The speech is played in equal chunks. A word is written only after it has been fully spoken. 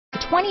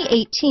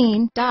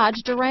2018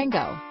 Dodge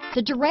Durango.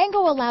 The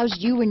Durango allows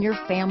you and your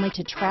family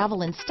to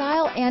travel in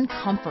style and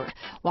comfort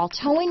while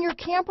towing your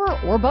camper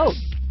or boat.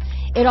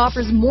 It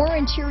offers more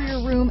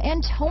interior room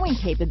and towing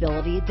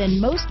capability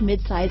than most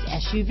midsize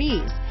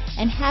SUVs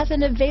and has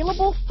an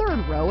available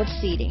third row of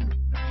seating.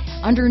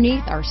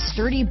 Underneath are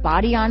sturdy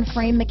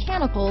body-on-frame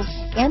mechanicals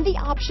and the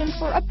option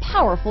for a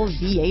powerful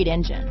V8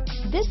 engine.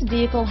 This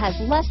vehicle has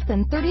less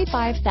than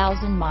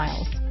 35,000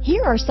 miles.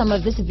 Here are some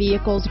of this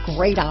vehicle's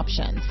great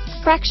options: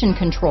 traction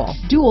control,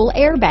 dual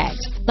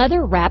airbags,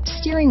 leather-wrapped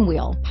steering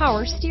wheel,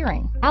 power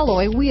steering,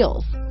 alloy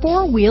wheels,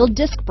 four-wheel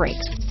disc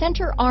brakes,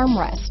 center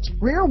armrest,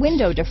 rear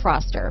window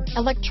defroster,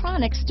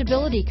 electronic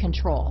stability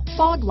control,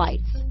 fog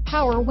lights,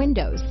 power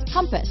windows,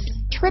 compass,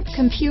 trip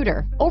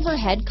computer,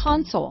 overhead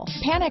console,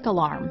 panic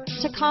alarm,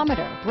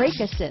 tachometer, brake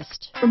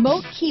assist,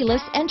 remote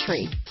keyless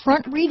entry,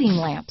 front reading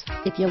lamps.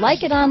 If you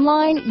like it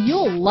online,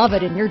 you'll love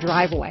it in your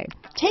driveway.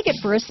 Take it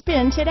for a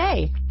spin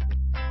today.